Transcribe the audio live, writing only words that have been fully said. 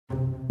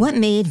What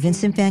made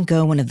Vincent van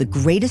Gogh one of the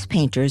greatest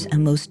painters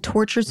and most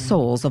tortured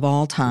souls of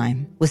all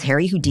time? Was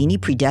Harry Houdini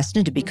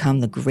predestined to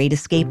become the great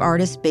escape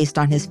artist based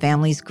on his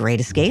family's great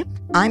escape?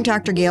 I'm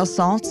Dr. Gail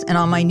Saltz, and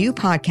on my new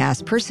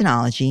podcast,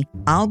 Personology,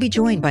 I'll be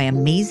joined by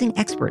amazing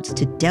experts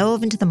to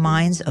delve into the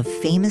minds of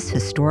famous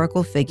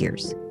historical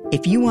figures.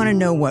 If you want to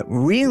know what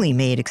really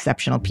made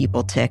exceptional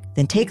people tick,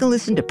 then take a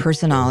listen to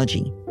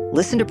Personology.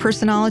 Listen to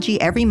Personology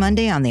every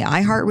Monday on the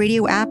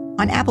iHeartRadio app,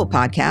 on Apple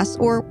Podcasts,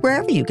 or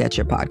wherever you get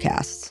your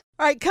podcasts.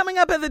 All right, coming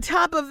up at the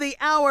top of the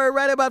hour,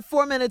 right about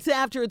 4 minutes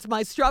after, it's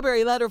my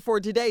strawberry letter for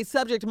today.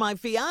 Subject, my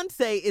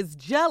fiance is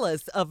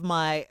jealous of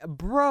my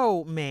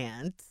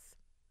bromance.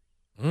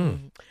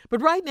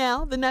 But right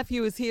now, the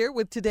nephew is here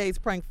with today's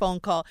prank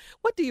phone call.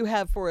 What do you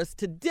have for us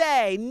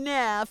today,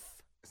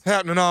 Neff? It's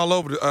happening all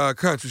over the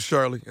country,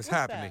 Shirley. It's What's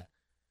happening. that?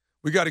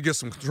 We got to get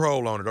some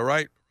control on it, all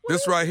right?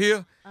 This right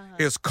here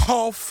is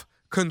cough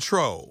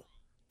control.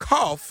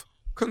 Cough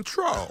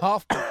control.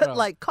 Cough control.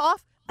 Like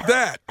cough?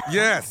 That,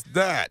 yes,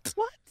 that.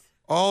 What?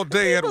 All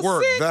day at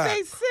work, sick, that.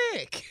 They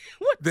sick.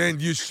 What? Then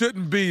you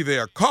shouldn't be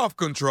there. Cough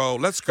control.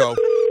 Let's go.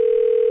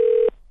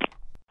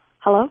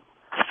 Hello?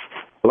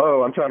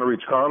 Hello, I'm trying to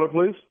reach Carla,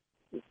 please.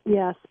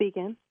 Yeah,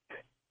 speaking.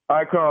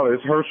 Hi, Carla.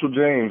 It's Herschel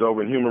James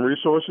over in Human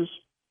Resources.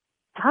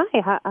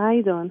 Hi, how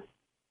you doing?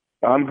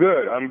 I'm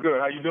good.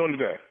 How you doing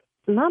today?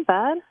 Not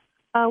bad.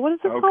 What is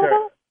this call Okay.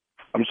 about?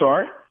 I'm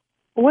sorry?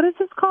 What is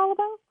this call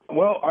about?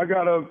 Well, I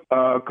got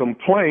a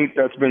complaint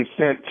that's been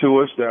sent to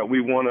us that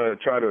we want to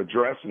try to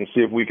address and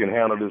see if we can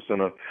handle this in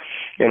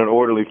an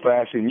orderly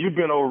fashion. You've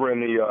been over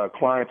in the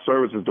client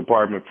services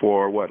department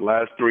for,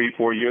 last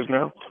 3-4 years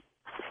now?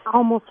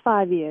 Almost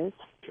 5 years.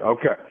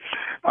 Okay.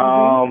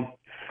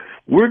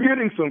 We're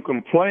getting some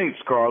complaints,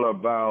 Carla,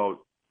 about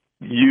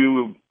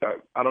you.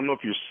 I don't know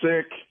if you're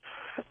sick,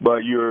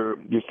 but you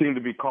seem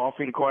to be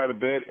coughing quite a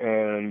bit,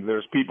 and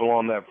there's people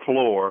on that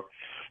floor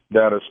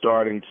that are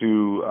starting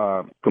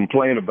to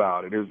complain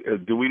about it.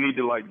 Do we need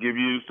to give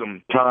you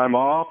some time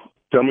off?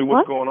 Tell me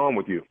what's going on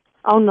with you.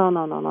 Oh, no.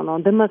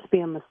 There must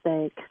be a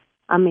mistake.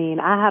 I mean,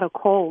 I had a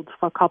cold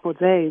for a couple of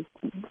days.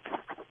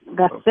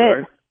 That's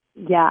it.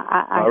 Yeah,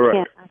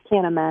 I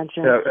can't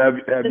imagine.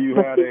 Have you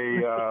had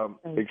a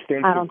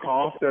extensive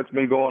cough that's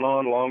been going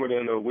on longer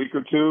than a week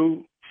or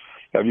two?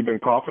 Have you been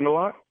coughing a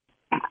lot?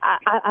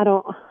 I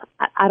don't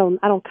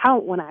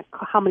count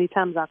how many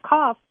times I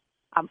cough.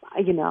 I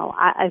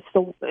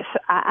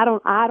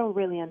don't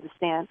really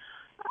understand.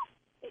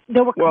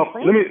 There were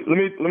complaints. Let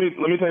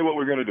me tell you what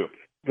we're going to do,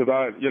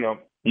 because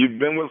you've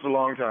been with us a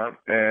long time,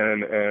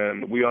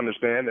 and we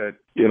understand that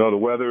the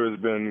weather has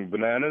been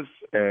bananas,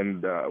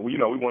 and we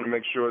want to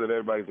make sure that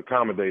everybody's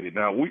accommodated.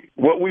 Now,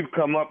 what we've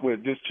come up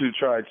with just to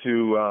try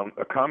to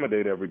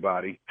accommodate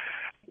everybody,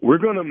 we're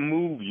going to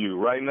move you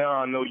right now.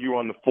 I know you're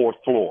on the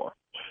 4th floor,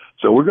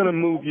 so we're going to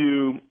move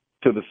you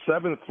to the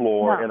 7th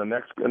floor in the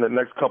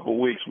next couple of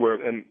weeks,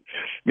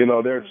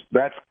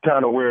 that's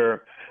kind of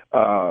where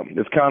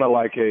it's kind of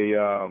like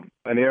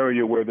an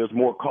area where there's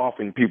more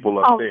coughing people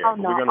up there.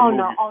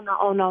 No.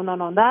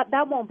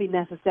 That won't be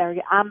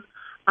necessary.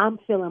 I'm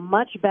feeling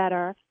much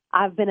better.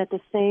 I've been at the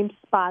same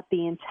spot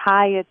the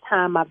entire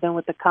time I've been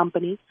with the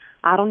company.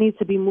 I don't need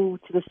to be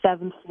moved to the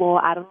 7th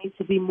floor. I don't need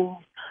to be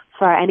moved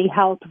for any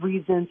health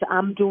reasons.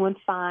 I'm doing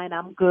fine.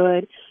 I'm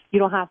good. You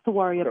don't have to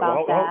worry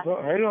about that.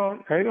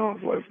 Hang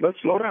on. Let's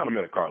slow down a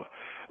minute, Carla.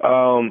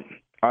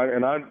 I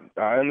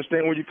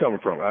understand where you're coming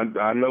from.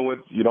 I know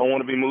you don't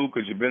want to be moved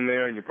because you've been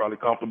there and you're probably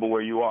comfortable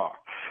where you are.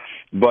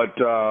 But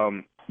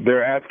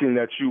they're asking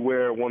that you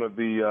wear one of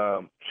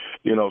the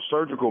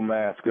surgical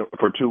masks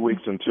for 2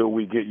 weeks until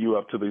we get you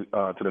up to the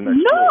next floor.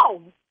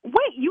 No,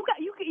 wait, you guys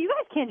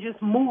can't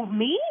just move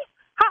me.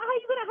 How are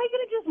you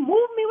gonna just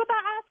move me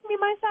without asking me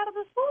my side of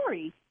the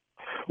story?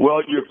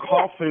 Well, you're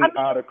coughing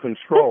out of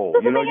control.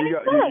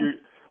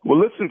 Well,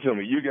 listen to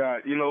me. You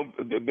got,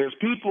 there's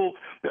people,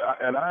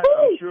 and I'm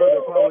sure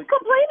they're probably who's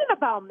complaining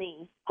about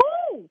me.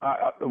 Who?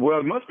 Well,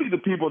 it must be the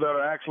people that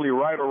are actually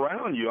right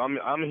around you.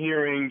 I'm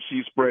hearing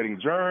she's spreading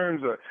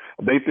germs.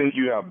 They think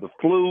you have the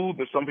flu.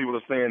 There's some people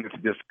are saying it's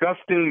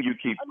disgusting. You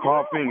keep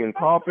coughing and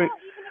coughing. Even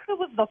if it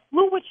was the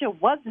flu, which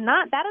it was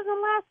not, that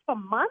doesn't last for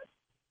months.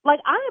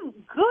 I am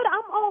good.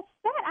 I'm all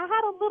set. I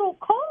had a little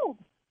cold,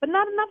 but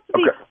not enough to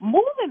be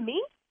moving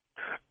me.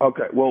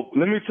 Okay, well,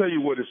 let me tell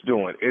you what it's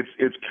doing.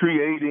 It's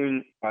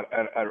creating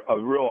a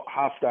real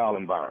hostile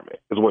environment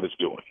is what it's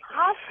doing.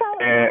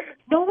 Hostile?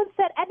 No one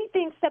said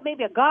anything except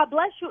maybe a God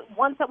bless you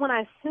once when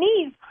I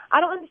sneeze. I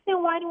don't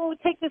understand why anyone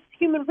would take this to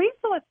Human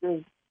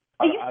Resources.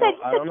 You said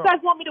you guys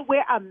want me to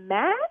wear a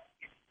mask?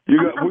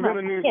 We're going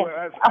to need,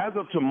 as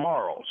of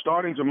tomorrow,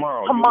 starting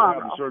tomorrow.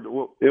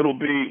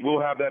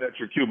 We'll have that at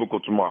your cubicle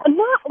tomorrow.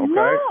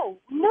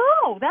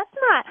 No, that's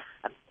not.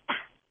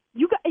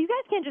 You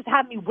guys can't just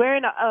have me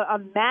wearing a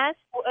mask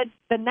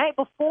the night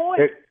before.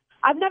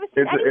 I've never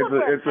seen anyone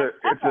wear a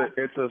mask.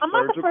 It's a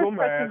surgical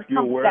mask.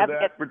 You'll wear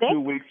that for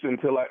 2 weeks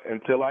until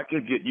I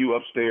can get you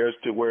upstairs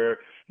to where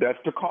that's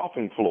the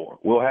coughing floor.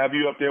 We'll have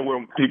you up there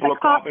where people are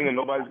coughing and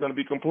nobody's going to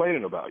be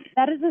complaining about you.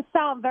 That doesn't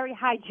sound very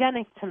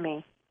hygienic to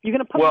me. You're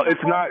gonna put Well, me in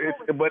it's not.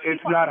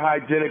 It's not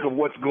hygienic of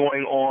what's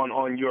going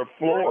on your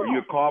floor.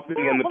 You're coughing,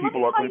 and the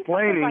people are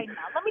complaining. Right now.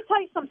 Let me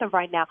tell you something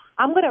right now.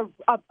 I'm gonna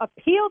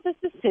appeal this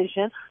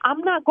decision. I'm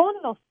not going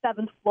to no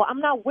 7th floor. I'm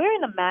not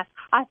wearing a mask.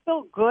 I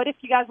feel good. If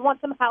you guys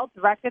want some health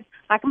records,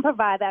 I can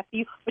provide that for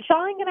you. But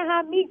y'all ain't gonna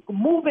have me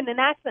moving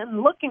and acting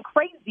and looking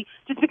crazy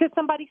just because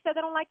somebody said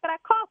they don't like that I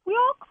cough. We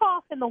all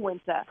cough in the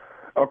winter.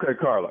 Okay,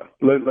 Carla,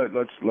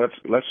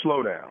 let's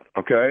slow down.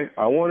 Okay,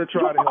 I want to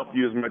try to help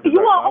you as much as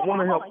I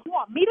want to help. You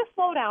want me to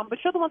slow down, but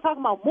you're the one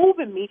talking about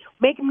moving me,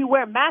 making me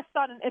wear a mask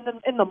on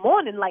in the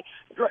morning. Like,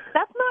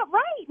 that's not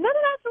right. None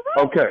of that's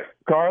right. Okay,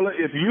 Carla,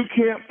 if you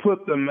can't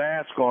put the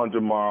mask on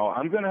tomorrow,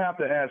 I'm going to have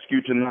to ask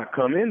you to not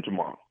come in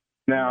tomorrow.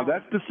 Now,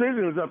 that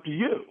decision is up to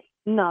you.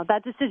 No,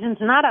 that decision's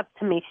not up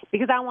to me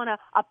because I want to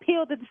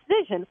appeal the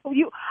decision.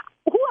 Who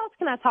else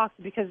can I talk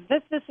to? Because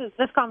this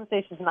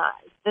conversation's not.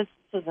 This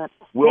isn't.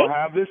 We'll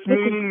have this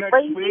meeting next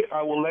crazy. week.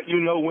 I will let you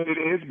know when it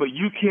is, but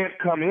you can't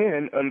come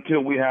in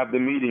until we have the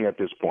meeting at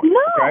this point.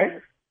 No. Okay?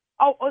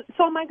 Oh,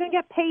 so am I going to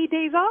get paid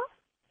days off?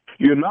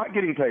 You're not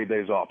getting paid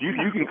days off. You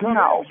can come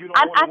No. in. You don't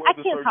want to wear I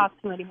the can't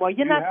talk to you anymore.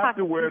 You're not have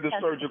talking to wear any the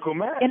sense. surgical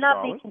mask. You're not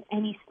darling. making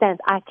any sense.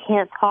 I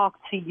can't talk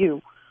to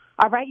you.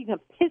 All right? You're going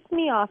to piss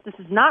me off. This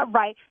is not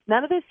right.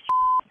 None of this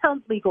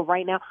sounds legal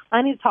right now.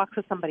 I need to talk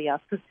to somebody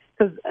else because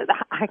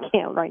I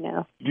can't right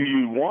now. Do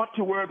you want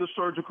to wear the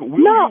surgical? Will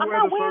No, you I'm wear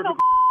not the wearing surgical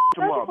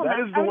tomorrow? surgical That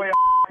mask. is the way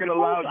I can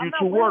allow you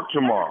to work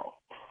tomorrow.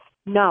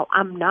 No,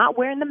 I'm not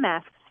wearing the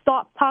mask.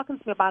 Stop talking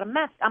to me about a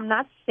mask. I'm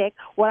not sick.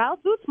 What I'll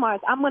do tomorrow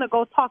is I'm going to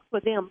go talk to a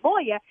damn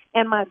lawyer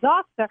and my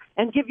doctor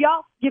and give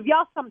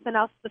y'all something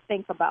else to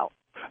think about.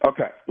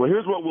 Okay. Well,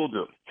 here's what we'll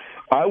do.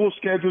 I will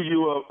schedule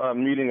you a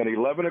meeting at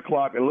 11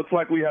 o'clock. It looks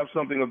like we have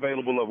something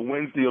available of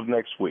Wednesday of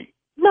next week.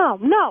 No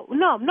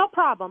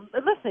problem.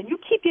 Listen, you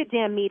keep your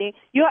damn meeting.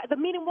 The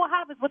meeting we'll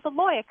have is with the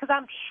lawyer because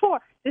I'm sure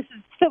this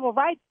is civil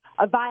rights,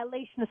 a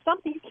violation of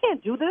something. You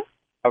can't do this.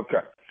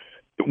 Okay.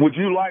 Would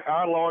you like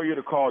our lawyer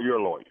to call your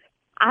lawyer?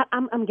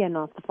 I'm getting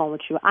off the phone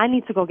with you. I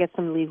need to go get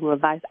some legal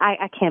advice.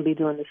 I can't be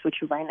doing this with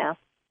you right now.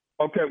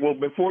 Okay, well,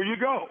 before you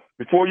go,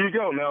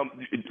 now,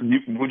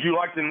 would you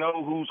like to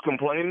know who's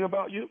complaining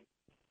about you?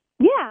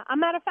 Yeah, a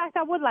matter of fact,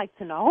 I would like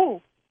to know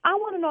who. I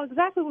want to know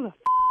exactly who the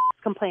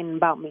is complaining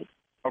about me.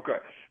 Okay.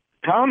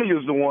 Tommy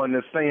is the one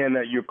that's saying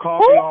that you're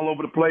coughing all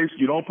over the place.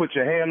 You don't put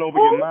your hand over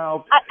your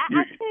mouth. I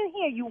can't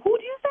hear you. Who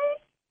do you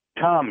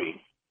say?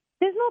 Tommy.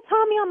 There's no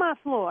Tommy on my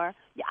floor.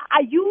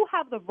 You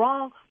have the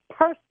wrong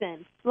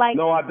person. Like,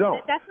 no, I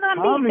don't. That's not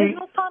Tommy, me. There's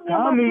no Tommy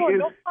on my floor.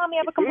 No Tommy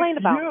ever complained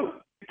about you. me.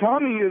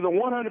 Tommy is a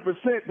 100%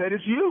 that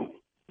it's you.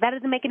 That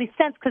doesn't make any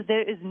sense because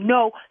there is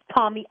no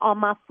Tommy on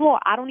my floor.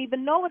 I don't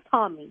even know a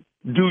Tommy.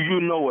 Do you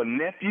know a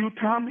nephew,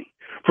 Tommy,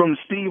 from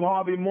Steve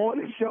Harvey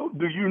Morning Show?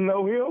 Do you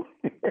know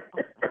him?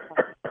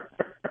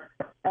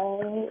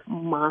 Oh,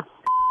 my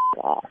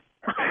God.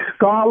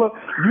 Carla,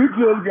 you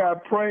just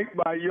got pranked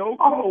by your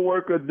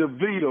coworker,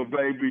 DeVita,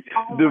 baby.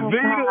 Oh,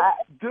 DeVita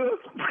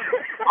just...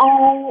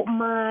 Oh,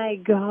 my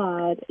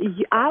God.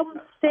 I was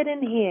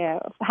sitting here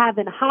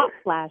having hot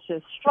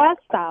flashes, stressed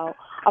out,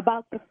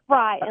 about to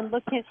fry, and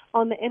looking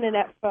on the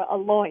internet for a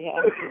lawyer.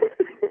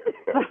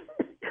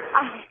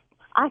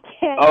 I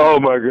can't... Oh,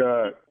 my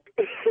God.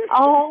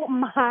 Oh,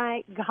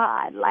 my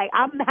God. Like,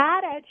 I'm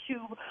mad at you.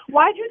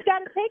 Why'd you got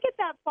to take it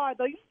that far,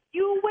 though?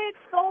 You went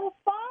so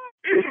far.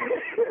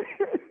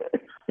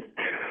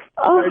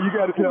 Now, you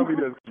got to tell me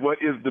this. What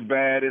is the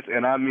baddest,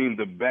 and I mean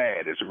the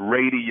baddest,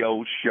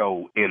 radio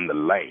show in the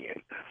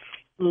land?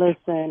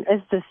 Listen,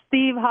 it's the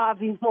Steve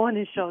Harvey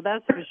Morning Show,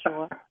 that's for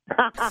sure.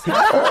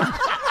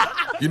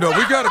 You know,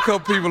 we got a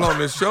couple people on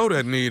this show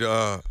that need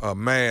a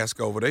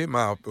mask over their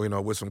mouth,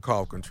 with some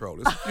cough control.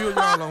 There's a few of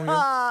y'all on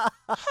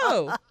here.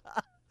 Oh.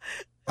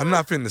 I'm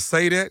not finna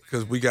say that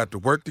because we got to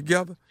work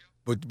together.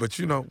 But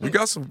we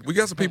got some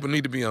people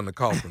need to be on the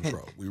cough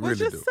control. We really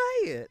do. Just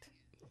say it.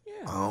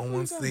 Yeah, I don't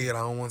want to see it. I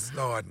don't want to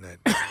start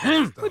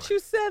nothing. But you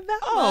said that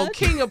much.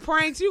 King of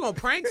pranks, you gonna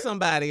prank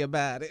somebody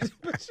about it.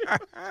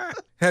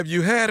 Have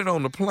you had it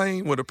on the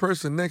plane where the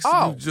person next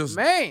to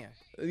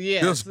you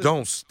just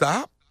don't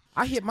stop?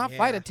 I hit my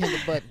flight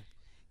attendant button.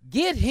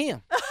 Get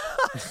him.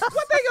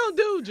 What they gonna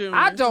do, Junior?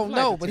 I don't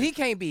know, but he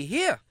can't be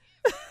here.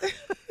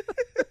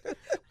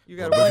 If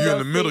you're in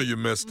the middle, you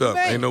messed up.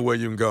 Man. Ain't no way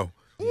you can go.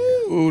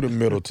 Ooh, the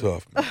middle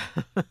tough.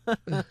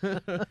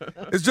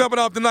 It's jumping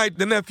off tonight.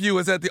 The nephew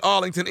is at the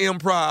Arlington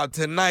Improv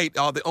tonight.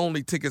 Are the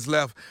only tickets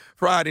left.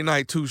 Friday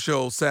night, 2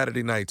 shows.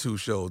 Saturday night, 2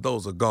 shows.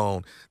 Those are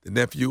gone. The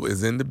nephew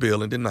is in the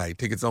building tonight.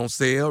 Tickets on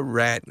sale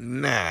right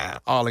now.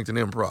 Arlington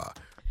Improv,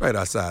 right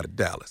outside of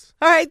Dallas.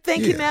 All right,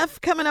 thank you,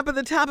 Neff. Coming up at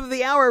the top of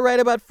the hour,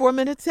 right about 4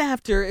 minutes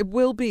after, it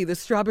will be the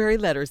Strawberry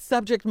Letter.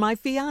 Subject, my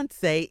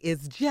fiance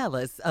is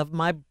jealous of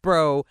my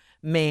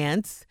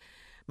bromance.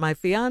 My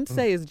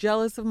fiance is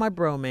jealous of my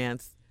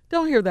bromance.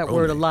 Don't hear that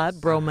word a lot,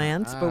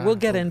 bromance, but we'll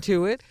get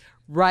into it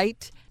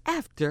right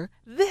after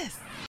this.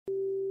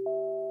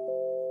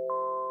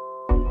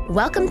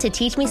 Welcome to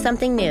Teach Me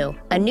Something New,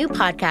 a new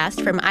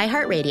podcast from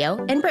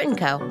iHeartRadio and Brit &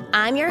 Co.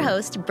 I'm your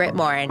host, Britt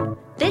Morin.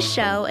 This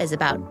show is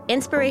about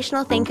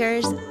inspirational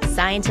thinkers,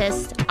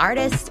 scientists,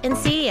 artists, and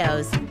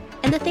CEOs,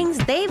 and the things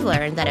they've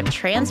learned that have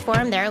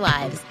transformed their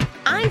lives.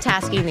 I'm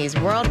tasking these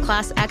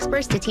world-class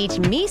experts to teach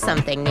me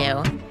something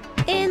new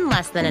in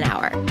less than an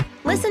hour.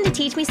 Listen to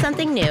Teach Me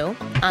Something New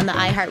on the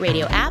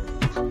iHeartRadio app,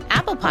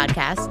 Apple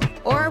Podcasts,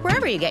 or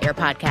wherever you get your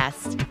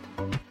podcasts.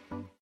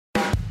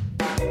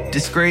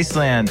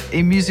 Disgraceland,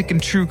 a music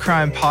and true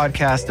crime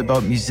podcast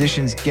about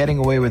musicians getting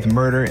away with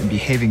murder and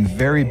behaving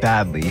very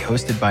badly,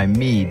 hosted by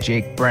me,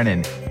 Jake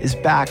Brennan, is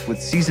back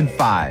with Season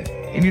 5.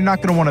 And you're not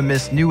going to want to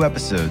miss new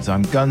episodes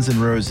on Guns N'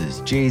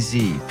 Roses,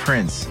 Jay-Z,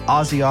 Prince,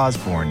 Ozzy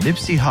Osbourne,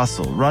 Nipsey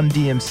Hussle, Run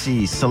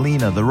DMC,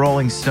 Selena, The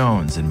Rolling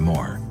Stones, and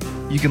more.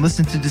 You can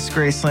listen to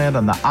Disgraceland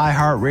on the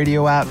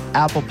iHeartRadio app,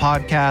 Apple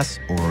Podcasts,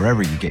 or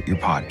wherever you get your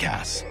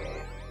podcasts.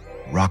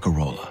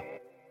 Rock-a-rolla.